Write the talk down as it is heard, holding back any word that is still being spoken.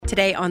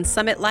Today on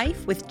Summit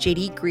Life with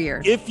JD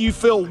Greear. If you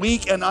feel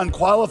weak and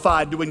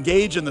unqualified to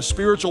engage in the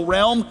spiritual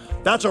realm,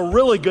 that's a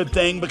really good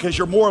thing because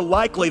you're more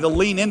likely to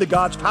lean into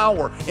God's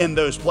power in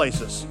those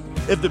places.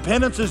 If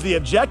dependence is the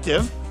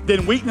objective,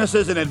 then weakness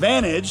is an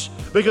advantage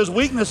because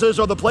weaknesses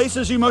are the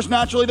places you most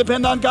naturally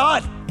depend on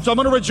God. So I'm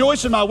going to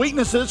rejoice in my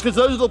weaknesses because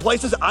those are the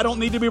places I don't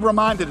need to be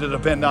reminded to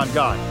depend on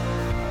God.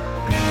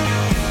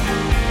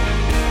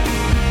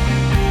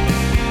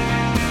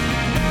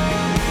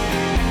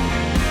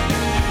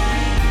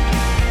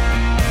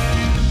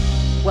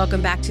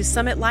 Welcome back to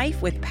Summit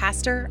Life with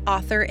pastor,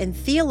 author, and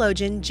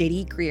theologian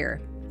JD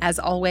Greear. As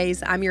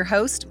always, I'm your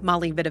host,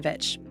 Molly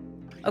Vidovich.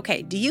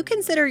 Okay, do you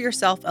consider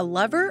yourself a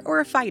lover or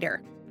a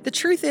fighter? The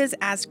truth is,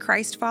 as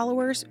Christ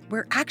followers,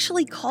 we're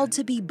actually called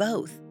to be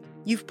both.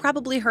 You've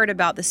probably heard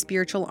about the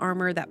spiritual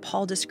armor that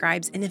Paul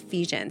describes in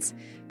Ephesians,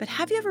 but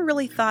have you ever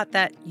really thought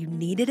that you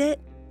needed it?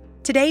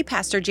 Today,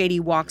 Pastor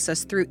JD walks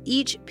us through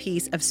each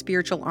piece of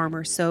spiritual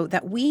armor so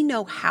that we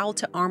know how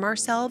to arm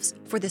ourselves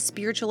for the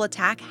spiritual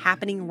attack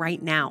happening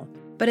right now.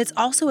 But it's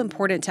also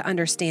important to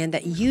understand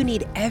that you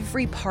need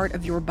every part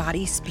of your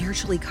body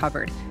spiritually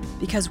covered,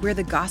 because where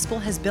the gospel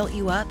has built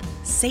you up,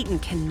 Satan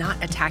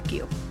cannot attack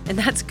you. And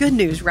that's good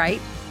news, right?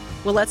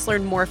 Well, let's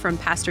learn more from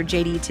Pastor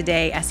JD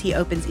today as he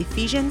opens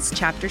Ephesians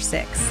chapter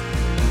 6.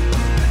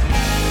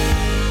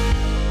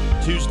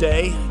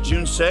 Tuesday,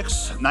 June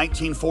 6,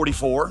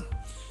 1944.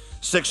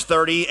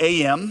 6:30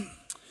 a.m.,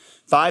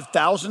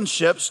 5,000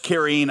 ships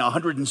carrying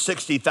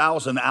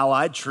 160,000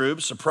 Allied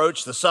troops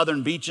approached the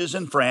southern beaches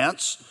in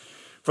France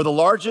for the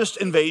largest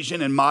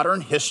invasion in modern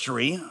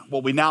history,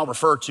 what we now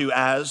refer to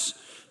as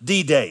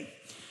D-Day.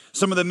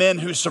 Some of the men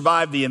who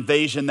survived the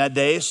invasion that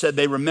day said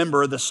they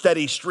remember the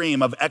steady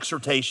stream of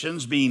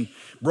exhortations being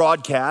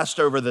broadcast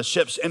over the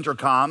ship's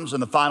intercoms in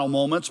the final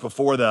moments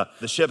before the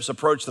ships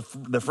approached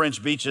the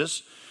French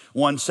beaches.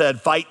 One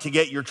said, "Fight to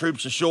get your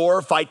troops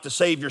ashore, fight to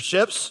save your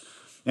ships.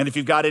 And if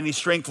you've got any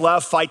strength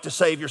left, fight to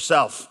save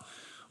yourself."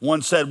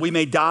 One said, "We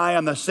may die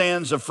on the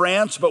sands of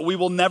France, but we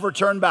will never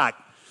turn back."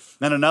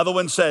 And another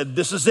one said,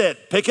 "This is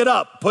it. Pick it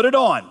up, put it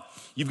on.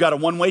 You've got a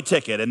one-way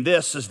ticket, and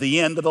this is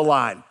the end of the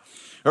line."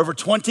 Over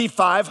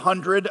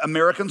 2,500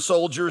 American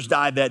soldiers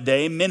died that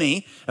day,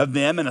 many of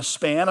them in a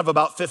span of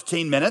about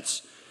 15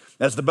 minutes.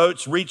 As the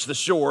boats reached the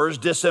shores,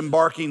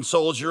 disembarking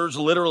soldiers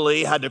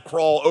literally had to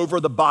crawl over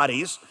the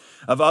bodies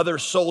of other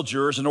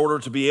soldiers in order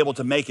to be able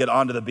to make it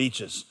onto the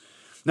beaches.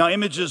 Now,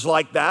 images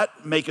like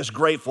that make us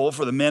grateful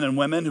for the men and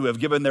women who have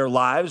given their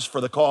lives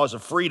for the cause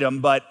of freedom,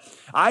 but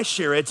I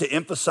share it to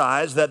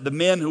emphasize that the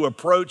men who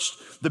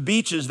approached the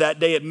beaches that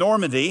day at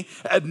Normandy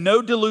had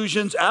no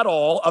delusions at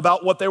all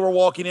about what they were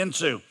walking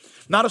into.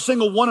 Not a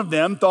single one of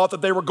them thought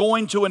that they were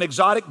going to an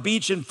exotic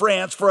beach in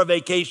France for a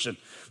vacation.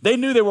 They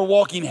knew they were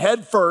walking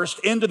headfirst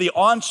into the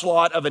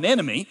onslaught of an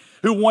enemy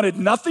who wanted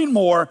nothing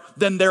more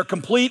than their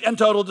complete and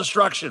total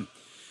destruction.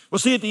 Well,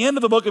 see, at the end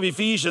of the book of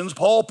Ephesians,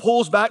 Paul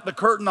pulls back the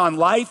curtain on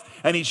life,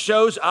 and he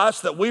shows us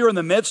that we are in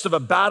the midst of a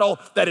battle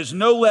that is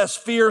no less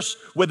fierce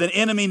with an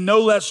enemy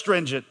no less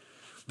stringent.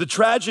 The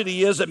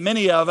tragedy is that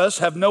many of us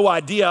have no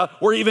idea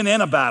we're even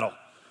in a battle.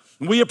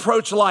 We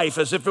approach life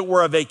as if it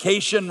were a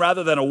vacation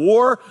rather than a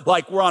war,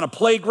 like we're on a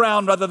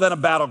playground rather than a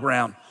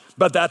battleground.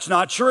 But that's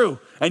not true.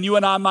 And you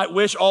and I might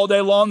wish all day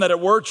long that it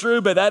were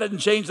true, but that didn't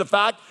change the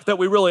fact that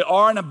we really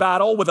are in a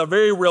battle with a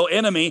very real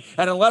enemy.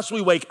 And unless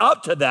we wake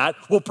up to that,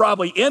 we'll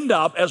probably end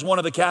up as one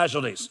of the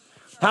casualties.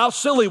 How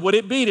silly would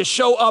it be to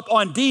show up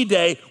on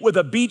D-Day with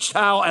a beach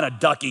towel and a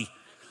ducky?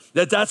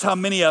 That's how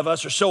many of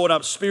us are showing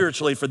up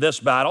spiritually for this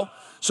battle.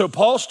 So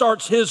Paul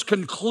starts his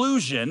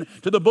conclusion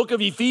to the book of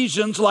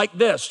Ephesians like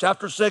this,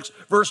 chapter 6,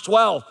 verse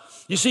 12.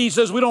 You see, he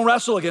says, we don't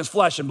wrestle against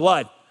flesh and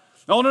blood.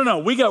 No.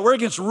 We're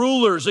against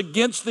rulers,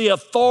 against the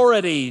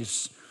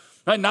authorities,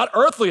 right? Not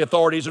earthly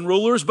authorities and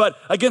rulers, but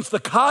against the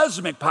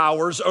cosmic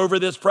powers over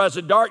this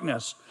present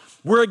darkness.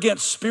 We're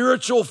against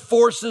spiritual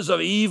forces of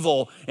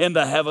evil in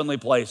the heavenly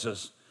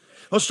places.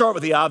 Let's start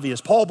with the obvious.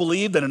 Paul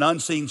believed in an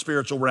unseen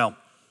spiritual realm.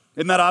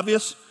 Isn't that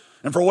obvious?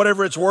 And for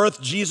whatever it's worth,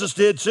 Jesus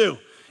did too.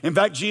 In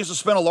fact, Jesus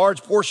spent a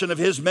large portion of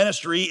his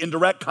ministry in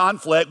direct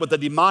conflict with the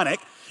demonic,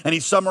 and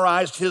he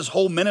summarized his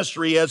whole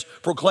ministry as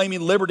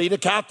proclaiming liberty to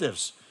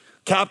captives.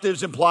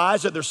 Captives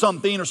implies that there's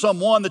something or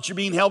someone that you're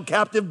being held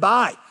captive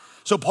by.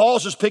 So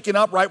Paul's just picking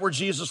up right where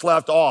Jesus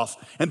left off.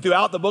 And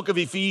throughout the book of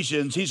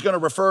Ephesians, he's going to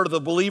refer to the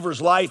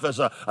believer's life as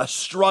a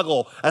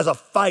struggle, as a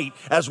fight,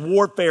 as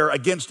warfare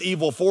against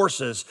evil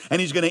forces. And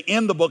he's going to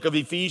end the book of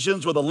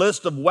Ephesians with a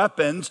list of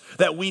weapons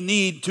that we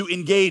need to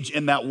engage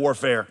in that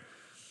warfare.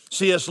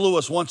 C.S.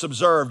 Lewis once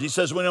observed, he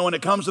says, when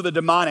it comes to the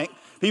demonic,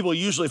 people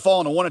usually fall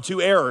into one of two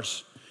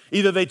errors.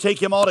 Either they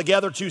take him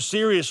altogether too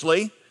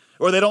seriously,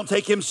 or they don't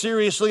take him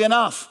seriously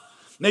enough.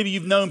 Maybe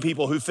you've known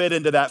people who fit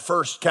into that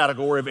first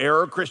category of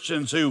error,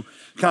 Christians who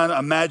kind of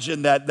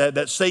imagine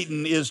that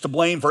Satan is to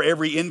blame for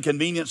every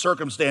inconvenient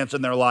circumstance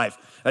in their life.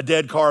 A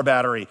dead car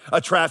battery, a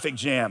traffic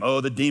jam.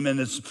 Oh, the demon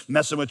is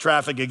messing with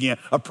traffic again.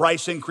 A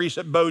price increase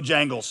at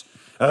Bojangles.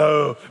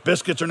 Oh,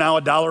 biscuits are now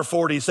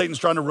 $1.40. Satan's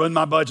trying to ruin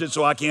my budget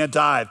so I can't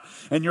tithe.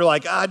 And you're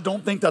like, I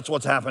don't think that's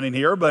what's happening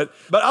here. But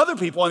other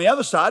people on the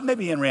other side,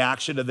 maybe in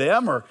reaction to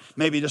them, or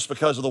maybe just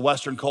because of the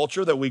Western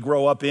culture that we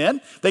grow up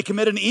in, they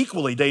commit an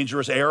equally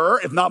dangerous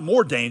error, if not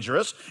more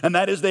dangerous, and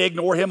that is they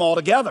ignore him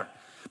altogether.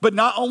 But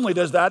not only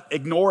does that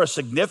ignore a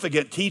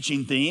significant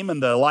teaching theme in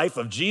the life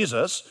of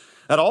Jesus,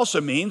 that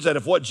also means that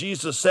if what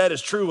Jesus said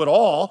is true at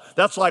all,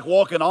 that's like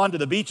walking onto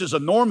the beaches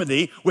of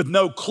Normandy with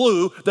no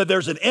clue that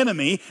there's an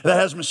enemy that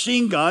has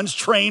machine guns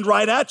trained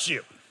right at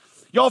you.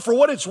 Y'all, for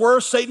what it's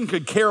worth, Satan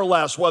could care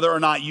less whether or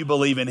not you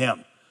believe in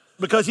him,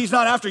 because he's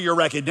not after your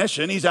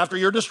recognition, he's after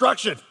your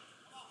destruction.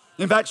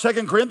 In fact,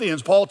 2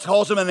 Corinthians, Paul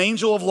calls him an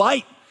angel of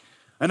light.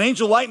 An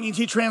angel of light means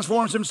he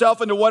transforms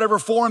himself into whatever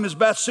form is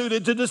best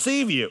suited to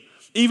deceive you,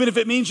 even if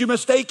it means you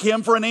mistake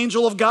him for an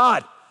angel of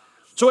God.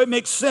 So it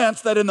makes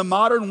sense that in the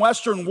modern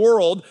Western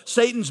world,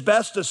 Satan's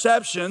best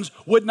deceptions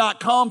would not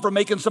come from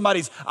making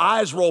somebody's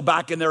eyes roll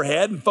back in their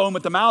head and foam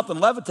at the mouth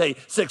and levitate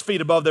 6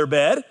 feet above their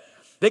bed.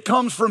 It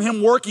comes from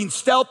him working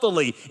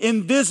stealthily,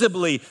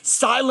 invisibly,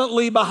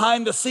 silently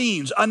behind the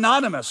scenes,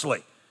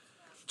 anonymously.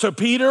 So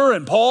Peter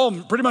and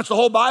Paul, pretty much the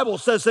whole Bible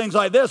says things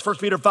like this, 1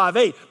 Peter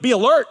 5:8, be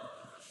alert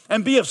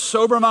and be of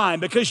sober mind,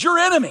 because your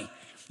enemy,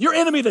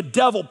 the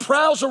devil,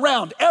 prowls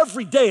around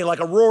every day like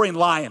a roaring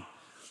lion,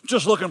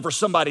 just looking for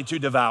somebody to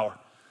devour.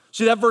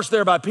 See, that verse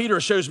there by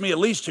Peter shows me at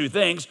least 2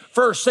 things.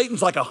 First,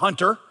 Satan's like a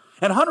hunter,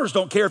 and hunters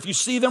don't care if you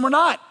see them or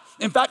not.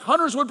 In fact,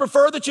 hunters would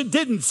prefer that you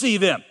didn't see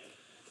them.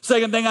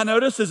 Second thing I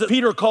noticed is that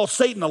Peter calls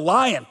Satan a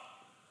lion,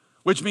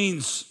 which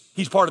means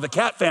he's part of the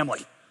cat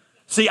family.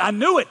 See, I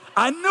knew it.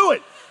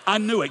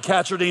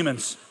 Cats are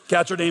demons.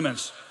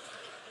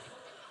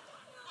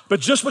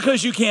 But just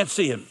because you can't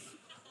see him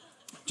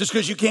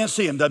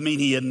doesn't mean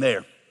he isn't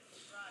there.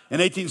 In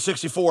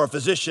 1864, a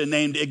physician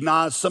named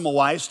Ignaz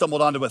Semmelweis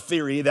stumbled onto a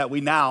theory that we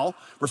now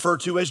refer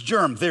to as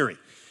germ theory.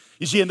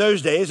 You see, in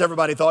those days,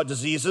 everybody thought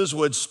diseases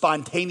would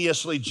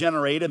spontaneously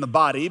generate in the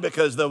body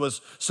because there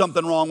was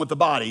something wrong with the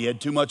body. You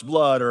had too much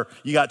blood, or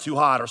you got too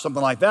hot, or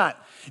something like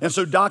that. And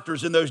so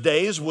doctors in those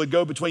days would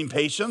go between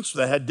patients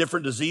that had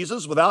different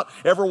diseases without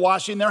ever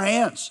washing their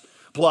hands.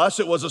 Plus,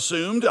 it was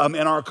assumed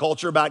in our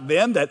culture back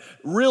then that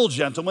real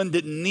gentlemen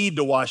didn't need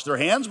to wash their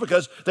hands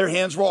because their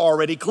hands were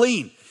already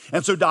clean.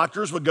 And so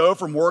doctors would go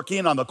from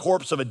working on the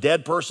corpse of a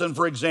dead person,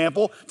 for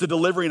example, to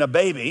delivering a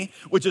baby,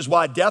 which is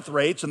why death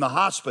rates in the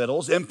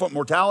hospitals, infant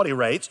mortality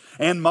rates,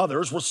 and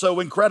mothers were so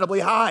incredibly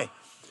high.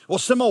 Well,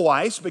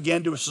 Semmelweis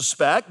began to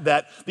suspect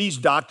that these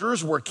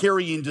doctors were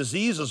carrying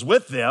diseases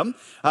with them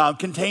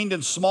contained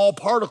in small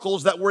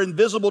particles that were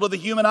invisible to the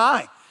human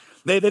eye.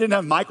 They didn't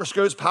have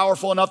microscopes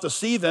powerful enough to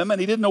see them, and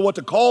he didn't know what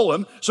to call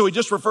them, so he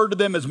just referred to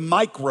them as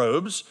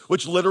microbes,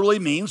 which literally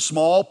means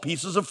small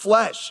pieces of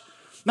flesh.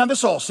 Now,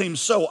 this all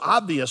seems so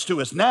obvious to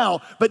us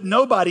now, but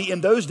nobody in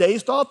those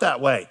days thought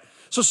that way.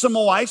 So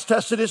Semmelweis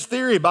tested his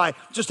theory by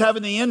just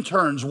having the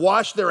interns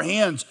wash their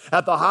hands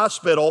at the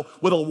hospital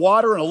with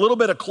water and a little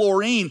bit of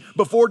chlorine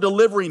before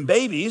delivering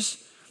babies,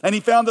 and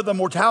he found that the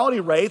mortality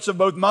rates of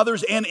both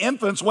mothers and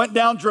infants went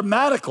down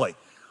dramatically.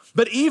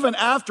 But even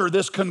after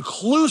this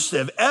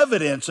conclusive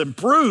evidence and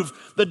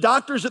proof, the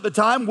doctors at the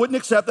time wouldn't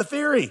accept the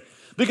theory,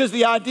 because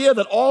the idea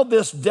that all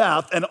this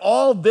death and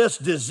all this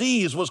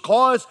disease was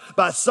caused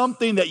by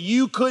something that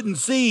you couldn't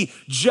see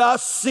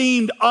just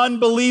seemed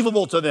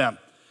unbelievable to them.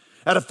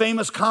 At a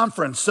famous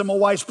conference,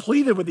 Semmelweis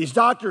pleaded with these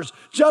doctors,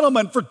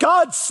 gentlemen, for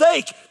God's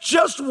sake,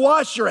 just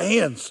wash your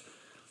hands.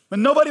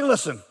 And nobody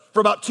listened for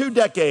about 2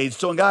 decades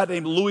till a guy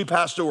named Louis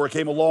Pasteur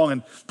came along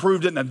and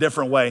proved it in a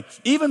different way.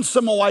 Even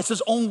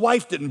Semmelweis' own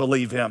wife didn't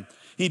believe him.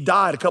 He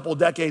died a couple of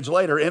decades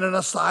later in an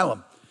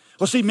asylum.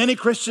 Well, see, many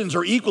Christians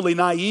are equally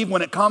naive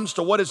when it comes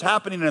to what is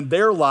happening in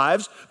their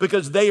lives,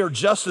 because they are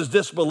just as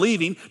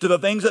disbelieving to the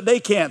things that they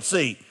can't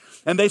see.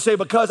 And they say,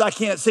 because I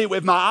can't see it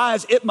with my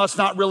eyes, it must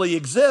not really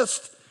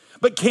exist.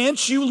 But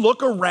can't you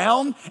look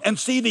around and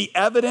see the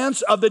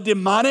evidence of the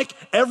demonic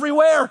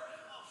everywhere?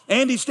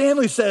 Andy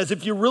Stanley says,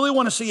 if you really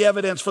want to see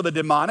evidence for the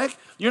demonic,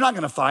 you're not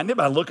going to find it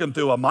by looking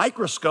through a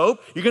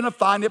microscope. You're going to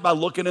find it by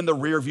looking in the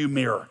rearview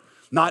mirror,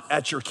 not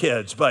at your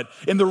kids, but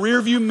in the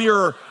rearview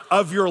mirror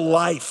of your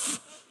life.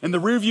 In the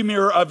rearview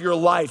mirror of your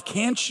life,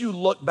 can't you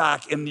look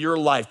back in your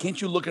life?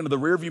 Can't you look into the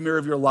rearview mirror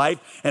of your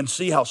life and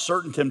see how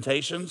certain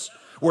temptations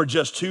were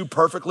just too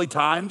perfectly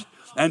timed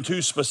and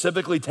too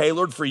specifically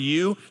tailored for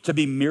you to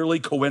be merely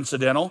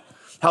coincidental?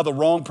 How the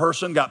wrong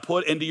person got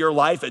put into your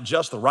life at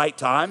just the right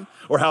time,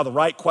 or how the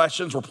right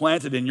questions were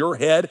planted in your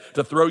head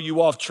to throw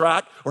you off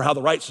track, or how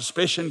the right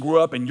suspicion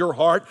grew up in your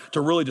heart to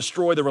really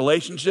destroy the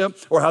relationship,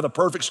 or how the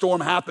perfect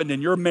storm happened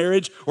in your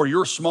marriage or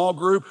your small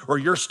group or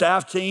your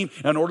staff team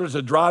in order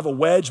to drive a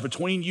wedge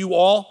between you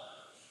all.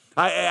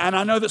 And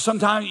I know that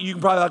sometimes you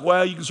can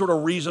probably you can sort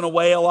of reason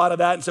away a lot of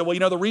that and say,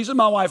 well, the reason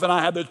my wife and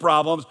I have those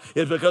problems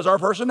is because our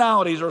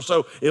personalities are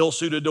so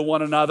ill-suited to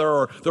one another,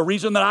 or the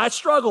reason that I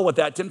struggle with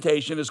that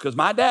temptation is because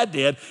my dad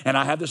did and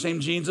I have the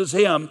same genes as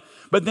him.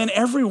 But then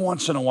every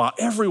once in a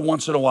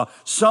while,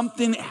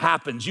 something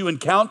happens. You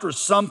encounter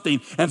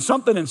something and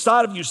something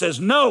inside of you says,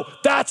 no,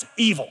 that's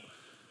evil.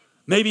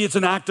 Maybe it's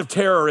an act of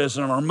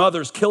terrorism or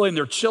mothers killing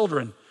their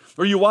children.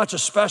 Or you watch a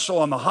special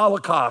on the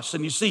Holocaust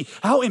and you see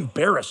how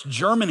embarrassed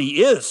Germany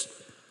is.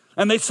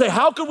 And they say,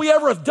 how could we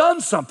ever have done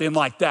something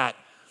like that?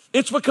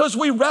 It's because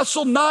we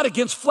wrestle not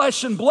against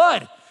flesh and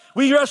blood.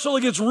 We wrestle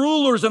against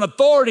rulers and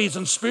authorities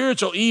and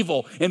spiritual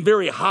evil in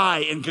very high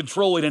and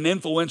controlling and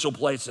influential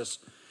places.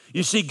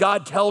 You see,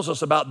 God tells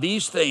us about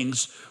these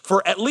things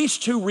for at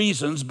least two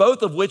reasons,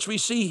 both of which we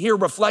see here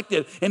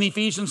reflected in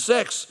Ephesians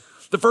 6.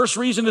 The first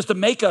reason is to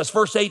make us,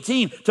 verse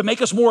 18, to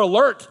make us more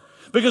alert.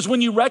 Because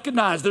when you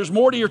recognize there's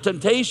more to your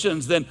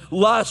temptations than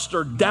lust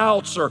or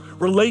doubts or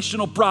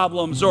relational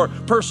problems or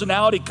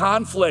personality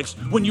conflicts,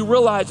 when you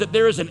realize that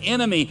there is an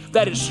enemy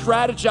that is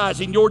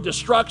strategizing your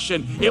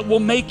destruction, it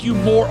will make you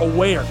more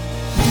aware.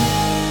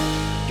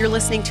 You're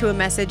listening to a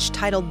message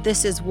titled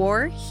This is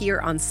War here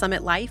on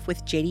Summit Life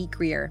with J.D.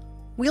 Greer.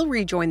 We'll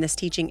rejoin this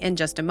teaching in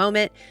just a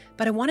moment,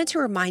 but I wanted to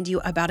remind you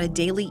about a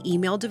daily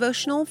email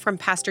devotional from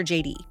Pastor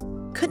J.D.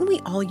 Couldn't we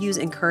all use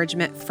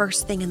encouragement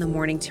first thing in the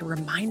morning to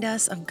remind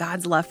us of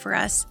God's love for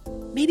us?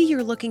 Maybe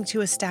you're looking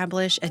to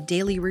establish a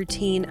daily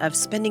routine of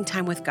spending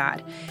time with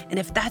God. And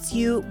if that's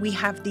you, we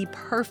have the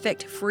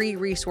perfect free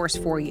resource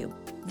for you.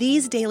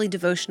 These daily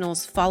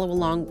devotionals follow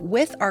along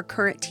with our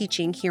current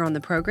teaching here on the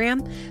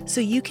program,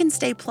 so you can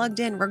stay plugged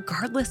in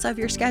regardless of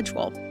your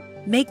schedule.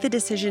 Make the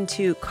decision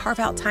to carve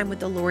out time with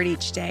the Lord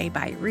each day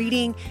by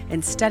reading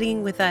and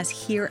studying with us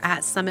here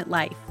at Summit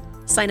Life.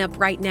 Sign up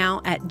right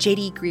now at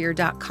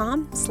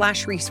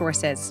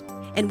jdgreer.com/resources.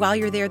 And while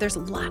you're there, there's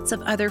lots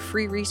of other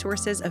free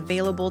resources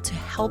available to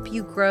help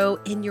you grow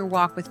in your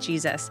walk with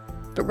Jesus.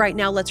 But right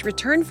now, let's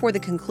return for the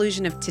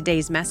conclusion of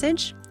today's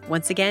message.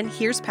 Once again,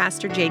 here's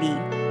Pastor J.D.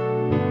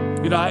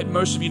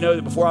 Most of you know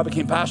that before I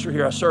became pastor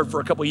here, I served for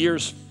a couple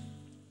years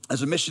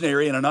as a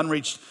missionary in an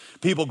unreached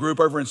people group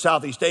over in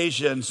Southeast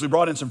Asia. And so we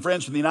brought in some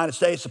friends from the United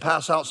States to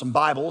pass out some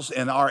Bibles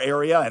in our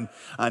area,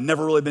 and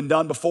never really been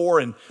done before.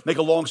 And make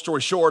a long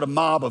story short, a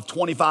mob of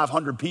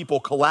 2,500 people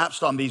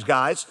collapsed on these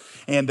guys,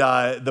 and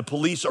the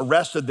police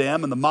arrested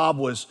them, and the mob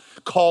was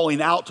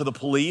calling out to the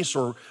police,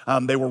 or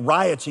they were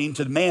rioting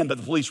to demand that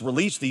the police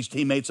release these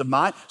teammates of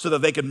mine so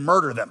that they could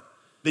murder them.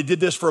 They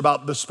did this for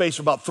about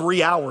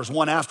 3 hours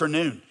one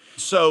afternoon.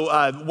 So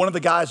one of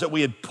the guys that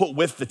we had put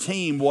with the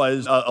team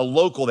was a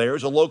local there. He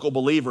was a local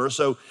believer,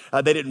 so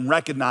they didn't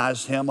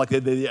recognize him like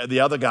the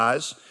other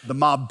guys. The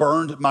mob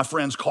burned my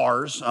friends'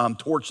 cars,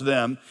 torched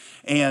them.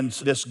 And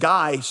this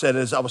guy said,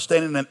 as I was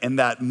standing in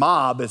that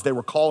mob, as they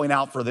were calling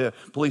out for the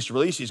police to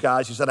release these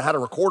guys, he said, I had a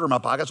recorder in my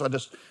pocket, so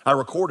I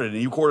recorded it. And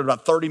he recorded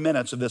about 30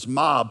 minutes of this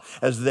mob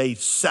as they,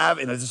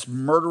 in this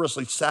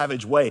murderously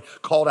savage way,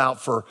 called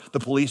out for the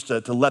police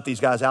to let these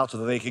guys out so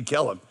that they could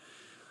kill him.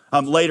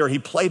 Later, he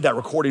played that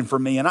recording for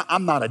me, and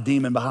I'm not a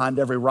demon behind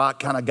every rock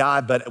kind of guy,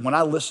 but when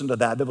I listened to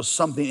that, there was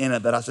something in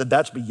it that I said,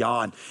 that's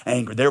beyond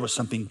anger. There was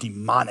something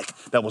demonic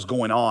that was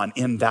going on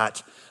in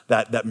that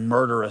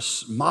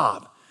murderous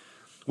mob.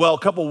 Well, a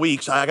couple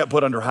weeks, I got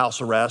put under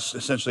house arrest,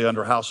 essentially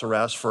under house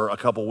arrest for a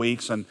couple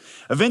weeks, and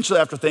eventually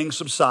after things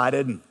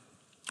subsided, and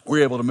we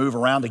were able to move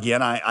around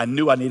again, I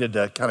knew I needed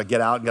to kind of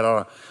get out and get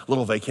on a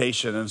little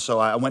vacation, and so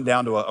I went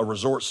down to a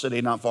resort city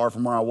not far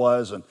from where I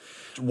was, and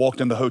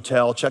walked in the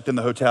hotel, checked in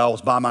the hotel,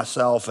 was by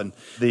myself, and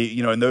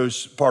in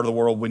those part of the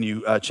world, when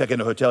you check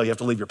into a hotel, you have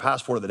to leave your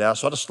passport at the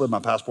desk. So I just slid my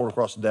passport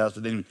across the desk.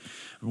 I didn't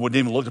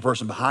even look at the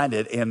person behind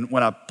it. And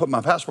when I put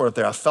my passport up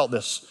there, I felt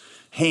this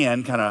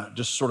hand kind of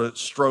just sort of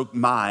stroke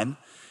mine.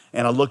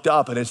 And I looked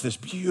up, and it's this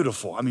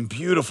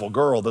beautiful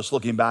girl that's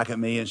looking back at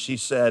me. And she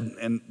said,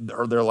 in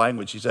their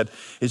language, she said,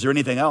 "Is there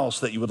anything else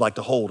that you would like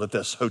to hold at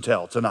this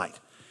hotel tonight?"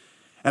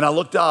 And I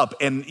looked up,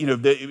 and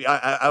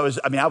I was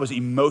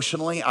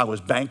emotionally, I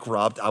was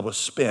bankrupt, I was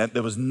spent.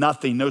 There was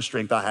nothing, no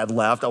strength I had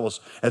left. I was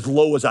as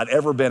low as I'd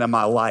ever been in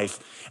my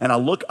life. And I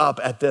look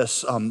up at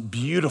this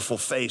beautiful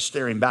face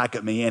staring back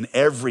at me, and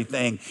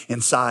everything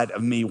inside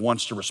of me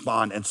wants to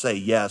respond and say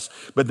yes.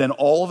 But then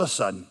all of a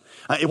sudden,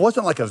 it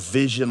wasn't like a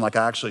vision, like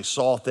I actually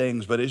saw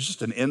things, but it's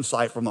just an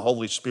insight from the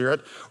Holy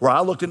Spirit where I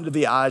looked into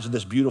the eyes of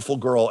this beautiful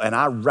girl and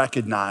I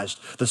recognized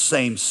the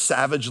same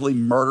savagely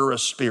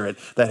murderous spirit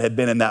that had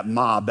been in that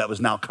mob that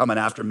was now coming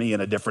after me in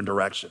a different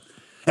direction.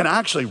 And I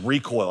actually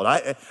recoiled.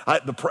 I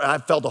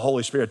felt the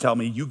Holy Spirit tell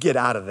me, you get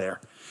out of there.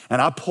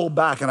 And I pulled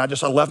back and I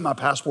left my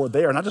passport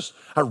there and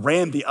I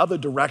ran the other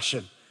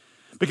direction.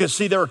 Because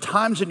see, there are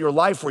times in your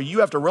life where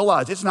you have to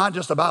realize it's not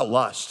just about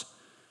lust.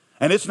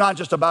 And it's not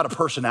just about a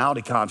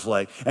personality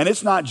conflict, and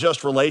it's not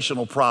just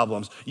relational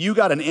problems. You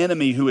got an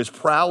enemy who is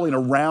prowling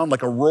around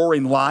like a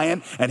roaring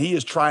lion, and he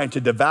is trying to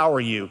devour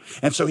you.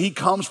 And so he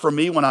comes for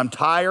me when I'm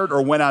tired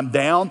or when I'm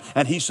down,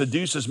 and he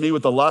seduces me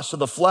with the lust of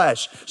the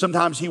flesh.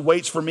 Sometimes he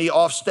waits for me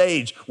off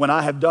stage when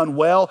I have done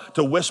well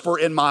to whisper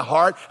in my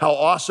heart how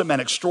awesome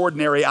and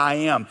extraordinary I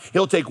am.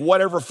 He'll take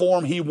whatever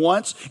form he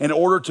wants in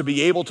order to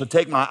be able to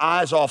take my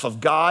eyes off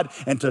of God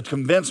and to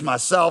convince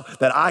myself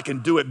that I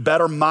can do it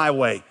better my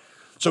way.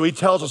 So he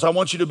tells us, I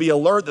want you to be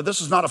alert that this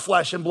is not a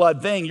flesh and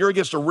blood thing. You're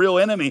against a real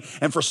enemy.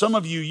 And for some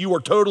of you, you are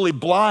totally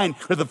blind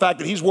to the fact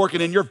that he's working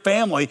in your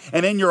family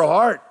and in your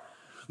heart.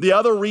 The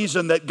other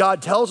reason that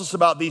God tells us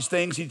about these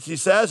things, he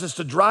says, is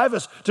to drive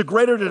us to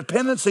greater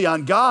dependency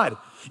on God.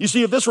 You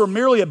see, if this were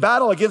merely a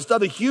battle against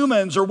other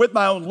humans or with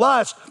my own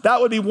lust, that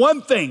would be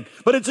one thing.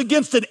 But it's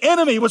against an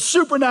enemy with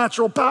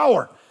supernatural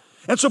power.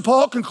 And so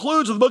Paul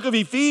concludes the book of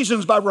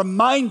Ephesians by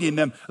reminding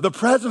them of the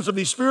presence of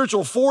these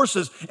spiritual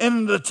forces in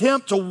an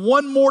attempt to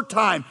one more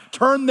time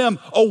turn them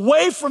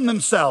away from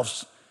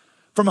themselves,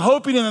 from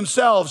hoping in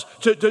themselves,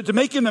 to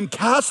making them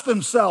cast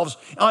themselves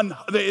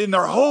in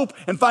their hope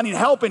and finding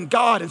help in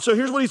God. And so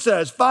here's what he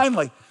says,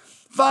 finally,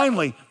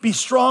 be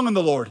strong in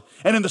the Lord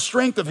and in the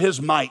strength of his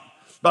might.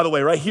 By the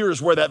way, right here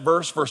is where that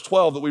verse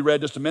 12 that we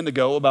read just a minute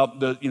ago about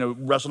the,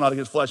 wrestle not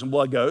against flesh and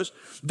blood goes.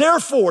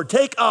 Therefore,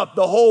 take up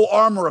the whole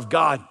armor of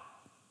God,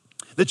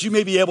 that you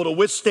may be able to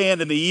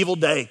withstand in the evil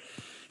day,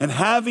 and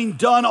having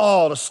done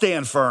all, to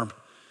stand firm.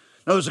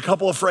 Now, there's a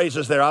couple of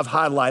phrases there I've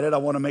highlighted. I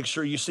want to make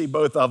sure you see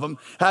both of them.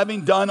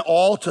 Having done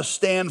all to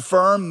stand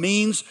firm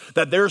means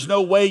that there's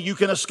no way you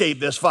can escape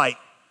this fight.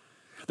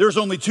 There's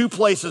only two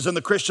places in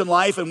the Christian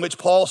life in which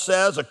Paul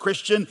says a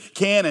Christian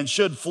can and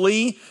should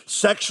flee: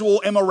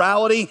 sexual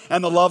immorality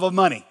and the love of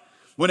money.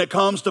 When it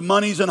comes to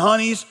monies and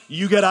honeys,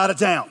 you get out of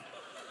town,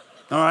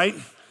 all right?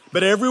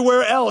 But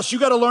everywhere else, you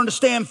got to learn to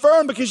stand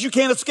firm because you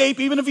can't escape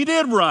even if you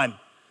did run.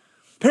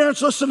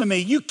 Parents, listen to me.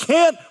 You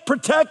can't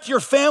protect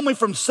your family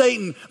from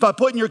Satan by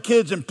putting your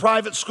kids in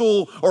private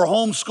school or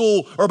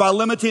homeschool or by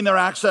limiting their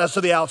access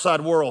to the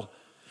outside world.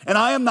 And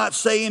I am not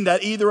saying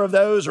that either of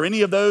those or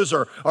any of those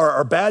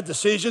are bad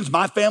decisions.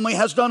 My family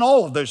has done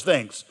all of those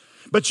things.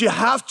 But you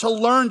have to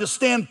learn to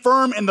stand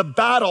firm in the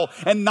battle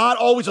and not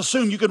always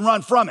assume you can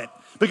run from it,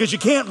 because you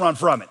can't run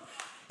from it.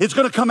 It's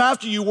going to come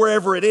after you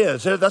wherever it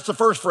is. That's the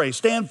first phrase,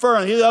 stand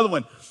firm. Here's the other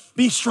one,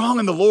 be strong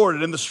in the Lord,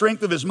 and in the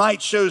strength of his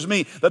might shows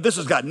me that this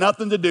has got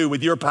nothing to do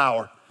with your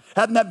power.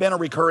 Hadn't that been a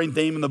recurring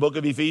theme in the book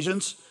of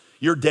Ephesians?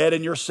 You're dead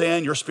in your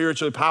sin, you're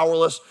spiritually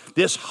powerless.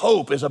 This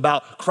hope is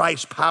about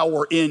Christ's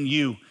power in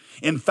you.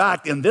 In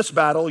fact, in this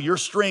battle, your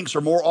strengths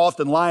are more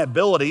often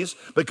liabilities,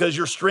 because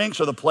your strengths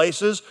are the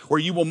places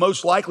where you will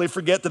most likely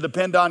forget to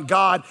depend on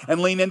God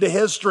and lean into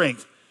his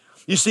strength.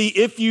 You see,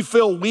 if you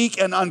feel weak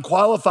and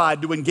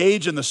unqualified to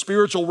engage in the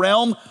spiritual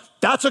realm,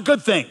 that's a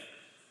good thing.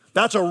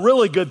 That's a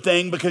really good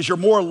thing, because you're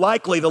more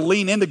likely to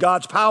lean into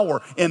God's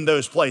power in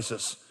those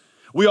places.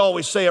 We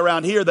always say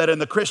around here that in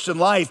the Christian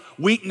life,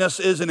 weakness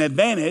is an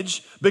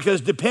advantage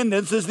because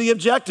dependence is the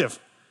objective.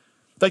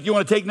 In fact, you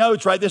want to take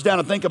notes, write this down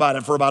and think about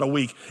it for about a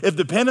week. If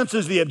dependence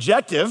is the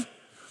objective,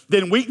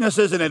 then weakness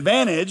is an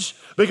advantage,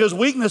 because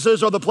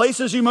weaknesses are the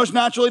places you most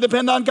naturally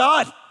depend on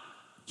God.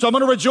 So I'm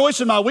going to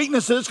rejoice in my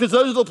weaknesses, because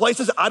those are the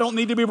places I don't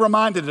need to be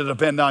reminded to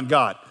depend on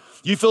God.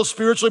 You feel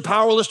spiritually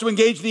powerless to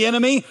engage the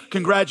enemy?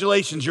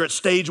 Congratulations, you're at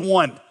stage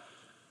 1.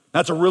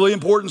 That's a really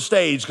important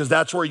stage, because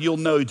that's where you'll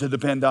know to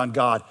depend on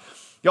God.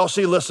 Y'all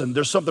see, listen,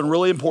 there's something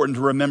really important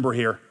to remember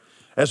here.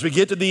 As we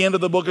get to the end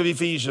of the book of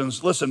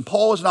Ephesians, listen,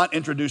 Paul is not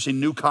introducing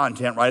new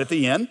content right at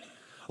the end,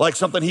 like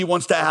something he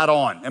wants to add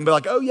on and be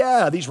like, oh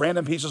yeah, these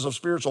random pieces of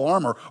spiritual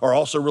armor are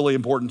also really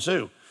important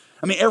too.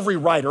 I mean, every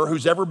writer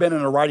who's ever been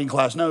in a writing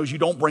class knows you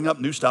don't bring up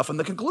new stuff in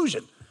the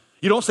conclusion.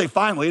 You don't say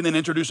finally and then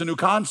introduce a new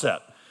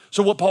concept.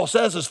 So what Paul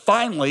says is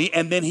finally,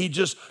 and then he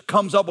just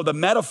comes up with a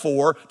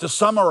metaphor to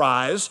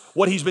summarize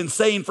what he's been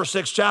saying for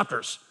 6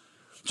 chapters.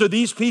 So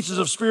these pieces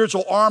of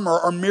spiritual armor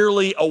are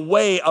merely a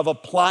way of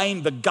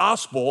applying the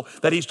gospel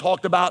that he's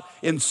talked about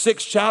in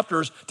 6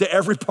 chapters to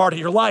every part of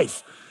your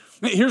life.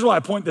 Here's why I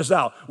point this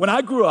out. When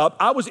I grew up,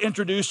 I was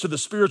introduced to the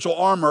spiritual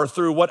armor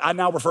through what I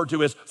now refer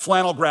to as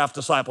flannel graph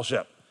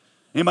discipleship.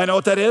 Anybody know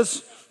what that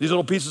is? These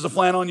little pieces of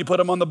flannel and you put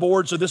them on the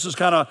board. So this is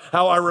kind of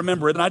how I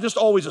remember it. And I just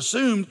always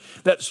assumed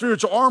that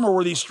spiritual armor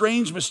were these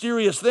strange,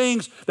 mysterious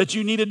things that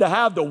you needed to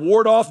have to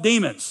ward off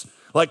demons,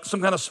 like some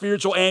kind of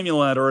spiritual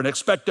amulet or an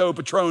expecto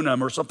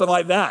patronum or something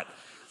like that.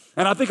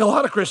 And I think a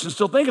lot of Christians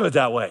still think of it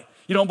that way.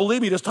 You don't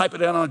believe me? Just type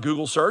it in on a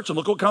Google search and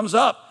look what comes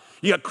up.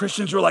 You got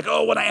Christians who are like,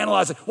 oh, when I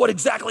analyze it, what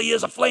exactly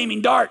is a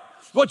flaming dart?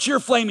 What's your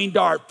flaming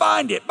dart?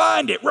 Find it,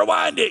 bind it,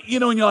 rewind it. And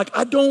you're like,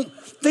 I don't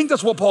think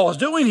that's what Paul is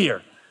doing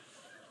here.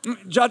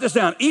 Jot this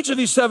down. Each of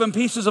these 7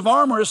 pieces of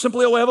armor is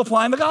simply a way of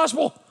applying the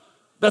gospel.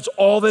 That's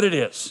all that it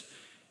is.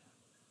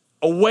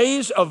 A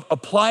ways of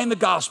applying the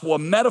gospel, a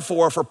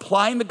metaphor for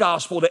applying the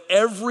gospel to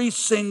every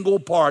single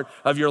part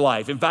of your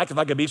life. In fact, if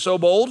I could be so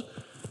bold,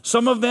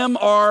 some of them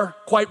are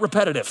quite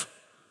repetitive.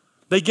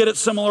 They get at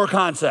similar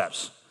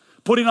concepts.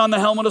 Putting on the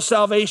helmet of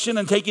salvation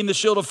and taking the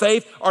shield of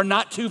faith are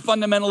not two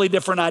fundamentally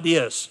different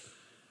ideas.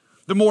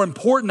 The more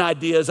important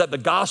idea is that the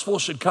gospel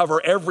should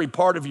cover every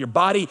part of your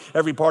body,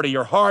 every part of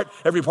your heart,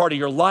 every part of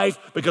your life,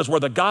 because where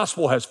the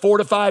gospel has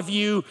fortified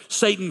you,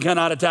 Satan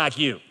cannot attack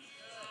you.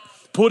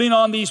 Putting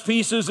on these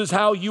pieces is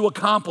how you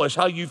accomplish,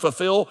 how you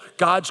fulfill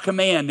God's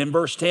command in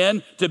verse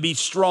 10 to be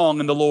strong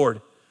in the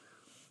Lord.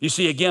 You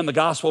see, again, the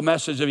gospel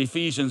message of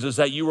Ephesians is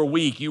that you were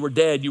weak, you were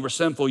dead, you were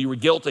sinful, you were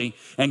guilty,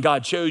 and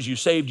God chose you,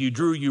 saved you,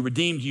 drew you,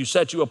 redeemed you,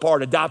 set you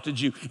apart, adopted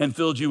you, and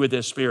filled you with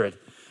His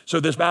Spirit. So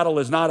this battle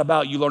is not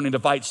about you learning to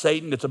fight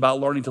Satan. It's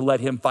about learning to let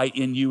him fight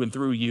in you and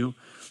through you.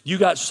 You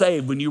got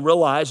saved when you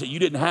realized that you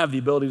didn't have the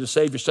ability to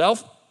save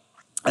yourself,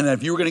 and that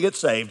if you were going to get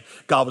saved,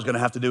 God was going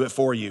to have to do it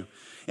for you.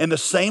 In the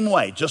same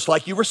way, just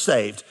like you were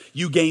saved,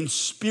 you gain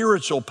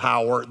spiritual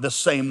power the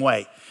same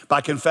way.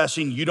 By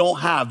confessing you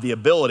don't have the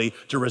ability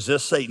to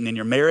resist Satan in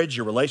your marriage,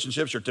 your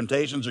relationships, your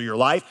temptations, or your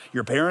life,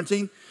 your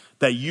parenting,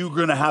 that you're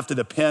gonna have to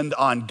depend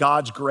on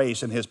God's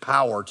grace and His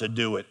power to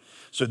do it.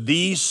 So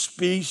these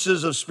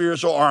pieces of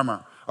spiritual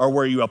armor are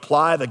where you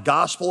apply the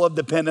gospel of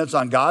dependence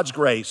on God's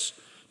grace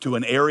to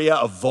an area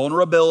of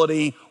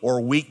vulnerability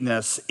or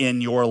weakness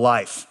in your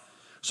life.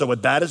 So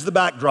with that as the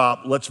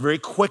backdrop, let's very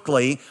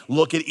quickly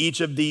look at each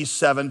of these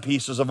 7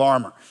 pieces of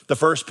armor. The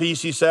first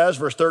piece, he says,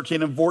 verse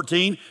 13 and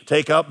 14,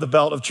 take up the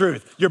belt of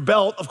truth. Your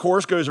belt, of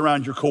course, goes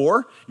around your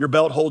core. Your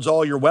belt holds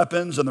all your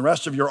weapons and the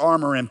rest of your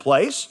armor in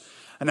place.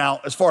 And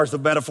now, as far as the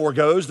metaphor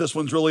goes, this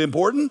one's really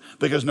important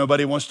because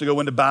nobody wants to go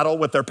into battle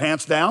with their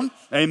pants down.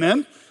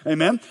 Amen?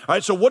 Amen? All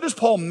right, so what does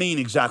Paul mean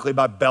exactly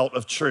by belt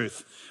of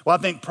truth? Well, I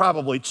think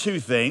probably 2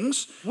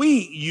 things.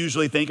 We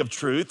usually think of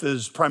truth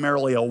as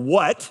primarily a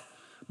what,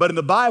 but in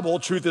the Bible,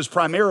 truth is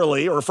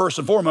primarily, or first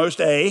and foremost,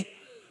 a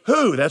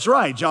who. That's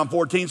right. John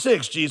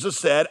 14:6, Jesus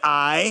said,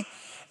 I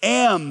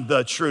am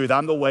the truth.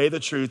 I'm the way, the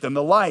truth, and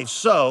the life.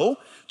 So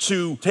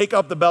to take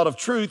up the belt of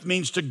truth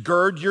means to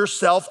gird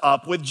yourself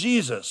up with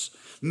Jesus.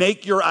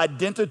 Make your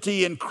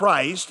identity in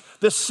Christ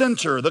the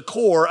center, the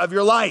core of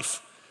your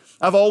life.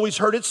 I've always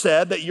heard it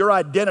said that your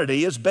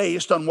identity is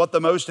based on what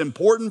the most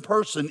important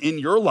person in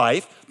your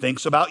life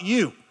thinks about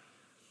you.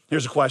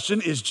 Here's a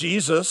question. Is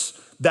Jesus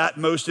that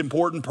most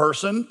important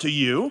person to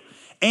you?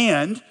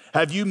 And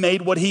have you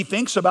made what He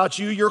thinks about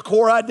you your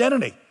core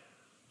identity?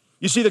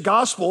 You see, the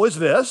gospel is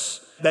this,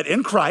 that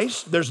in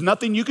Christ, there's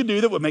nothing you can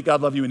do that would make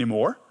God love you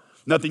anymore,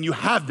 nothing you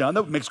have done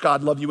that makes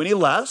God love you any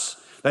less,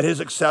 that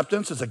His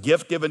acceptance is a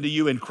gift given to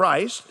you in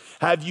Christ.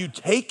 Have you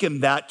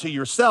taken that to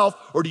yourself,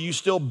 or do you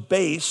still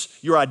base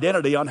your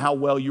identity on how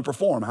well you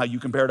perform, how you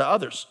compare to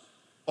others?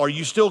 Are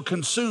you still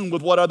consumed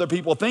with what other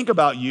people think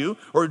about you?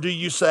 Or do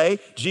you say,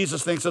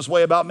 Jesus thinks this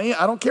way about me,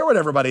 I don't care what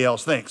everybody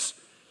else thinks?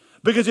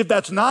 Because if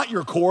that's not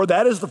your core,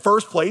 that is the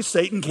first place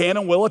Satan can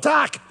and will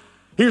attack.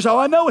 Here's how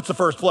I know it's the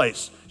first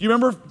place. You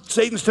remember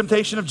Satan's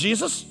temptation of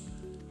Jesus?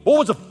 What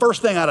was the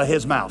first thing out of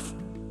his mouth?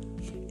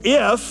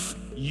 If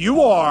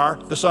you are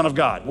the Son of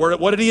God.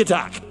 What did he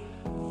attack?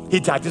 He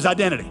attacked his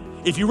identity.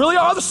 If you really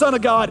are the Son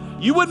of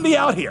God, you wouldn't be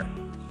out here.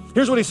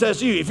 Here's what he says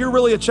to you. If you're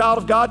really a child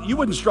of God, you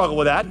wouldn't struggle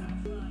with that.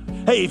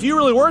 Hey, if you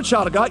really were a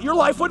child of God, your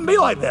life wouldn't be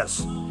like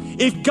this.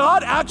 If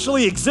God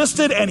actually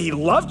existed and He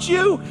loved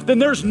you, then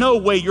there's no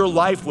way your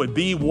life would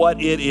be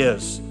what it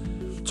is.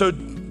 So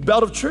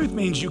belt of truth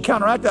means you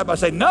counteract that by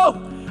saying,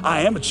 no,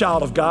 I am a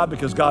child of God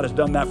because God has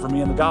done that for me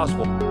in the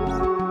gospel.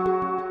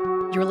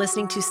 You're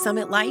listening to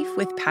Summit Life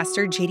with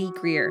Pastor J.D.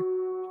 Greer.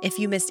 If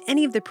you missed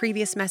any of the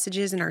previous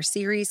messages in our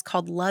series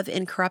called Love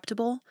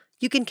Incorruptible,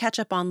 you can catch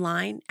up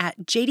online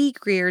at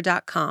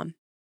jdgreer.com.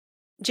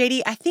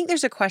 JD, I think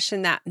there's a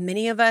question that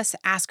many of us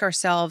ask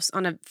ourselves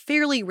on a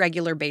fairly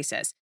regular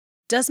basis.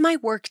 Does my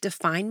work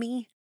define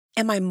me?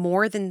 Am I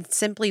more than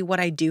simply what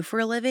I do for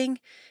a living?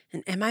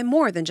 And am I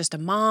more than just a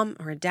mom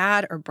or a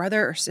dad or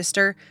brother or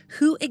sister?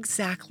 Who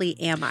exactly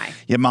am I?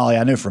 Yeah, Molly,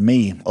 I know for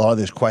me, a lot of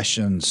those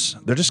questions,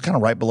 they're just kind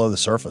of right below the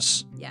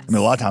surface. Yes. I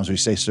mean, a lot of times we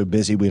stay so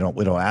busy, we don't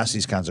ask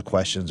these kinds of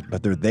questions,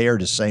 but they're there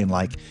just saying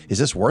like, is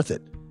this worth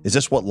it? Is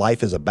this what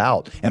life is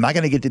about? Am I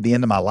going to get to the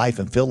end of my life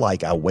and feel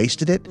like I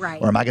wasted it?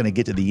 Right. Or am I going to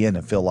get to the end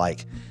and feel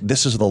like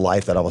this is the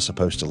life that I was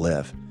supposed to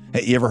live?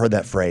 Hey, you ever heard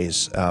that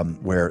phrase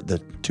where the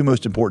 2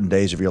 most important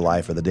days of your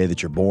life are the day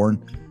that you're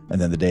born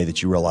and then the day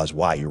that you realize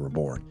why you were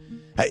born?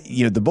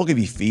 The book of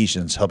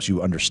Ephesians helps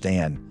you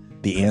understand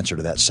the answer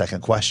to that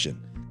second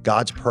question.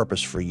 God's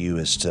purpose for you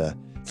is to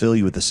fill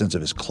you with the sense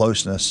of His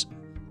closeness,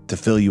 to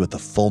fill you with the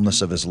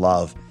fullness of His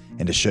love,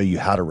 and to show you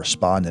how to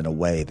respond in a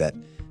way that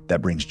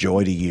brings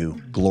joy to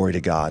you, glory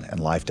to God, and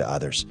life to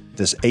others.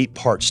 This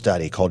 8-part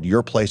study called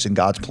Your Place in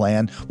God's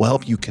Plan will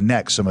help you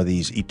connect some of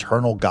these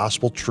eternal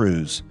gospel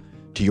truths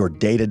to your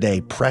day-to-day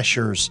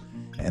pressures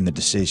and the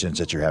decisions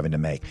that you're having to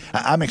make.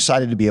 I'm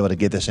excited to be able to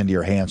get this into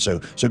your hands, so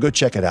go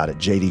check it out at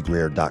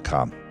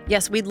jdgreer.com.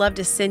 Yes, we'd love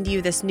to send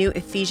you this new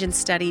Ephesians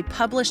study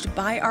published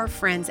by our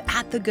friends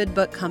at the Good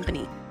Book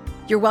Company.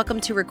 You're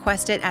welcome to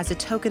request it as a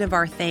token of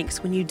our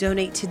thanks when you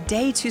donate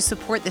today to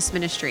support this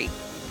ministry.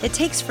 It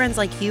takes friends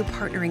like you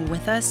partnering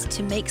with us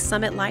to make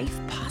Summit Life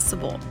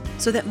possible.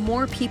 so that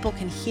more people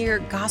can hear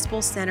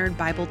gospel-centered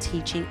Bible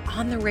teaching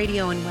on the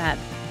radio and web.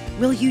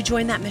 Will you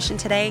join that mission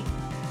today?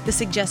 The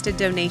suggested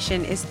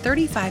donation is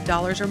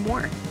 $35 or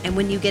more. And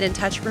when you get in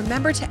touch,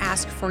 remember to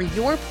ask for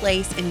your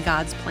place in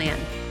God's plan.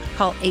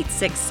 Call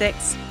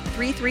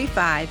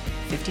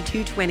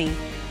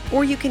 866-335-5220,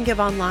 or you can give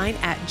online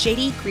at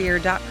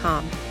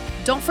jdgreer.com.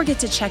 Don't forget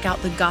to check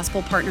out the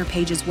Gospel Partner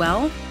page as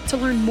well to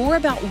learn more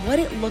about what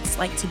it looks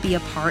like to be a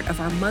part of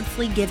our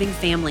monthly giving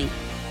family.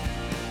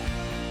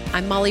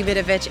 I'm Molly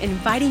Vidovich,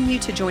 inviting you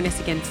to join us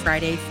again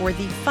Friday for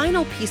the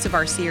final piece of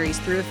our series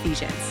through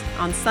Ephesians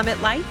on Summit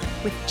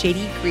Life with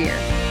J.D. Greer.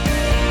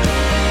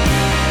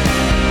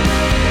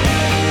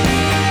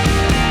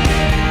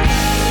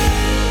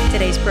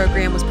 Today's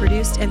program was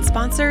produced and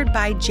sponsored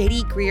by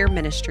J.D. Greer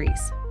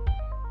Ministries.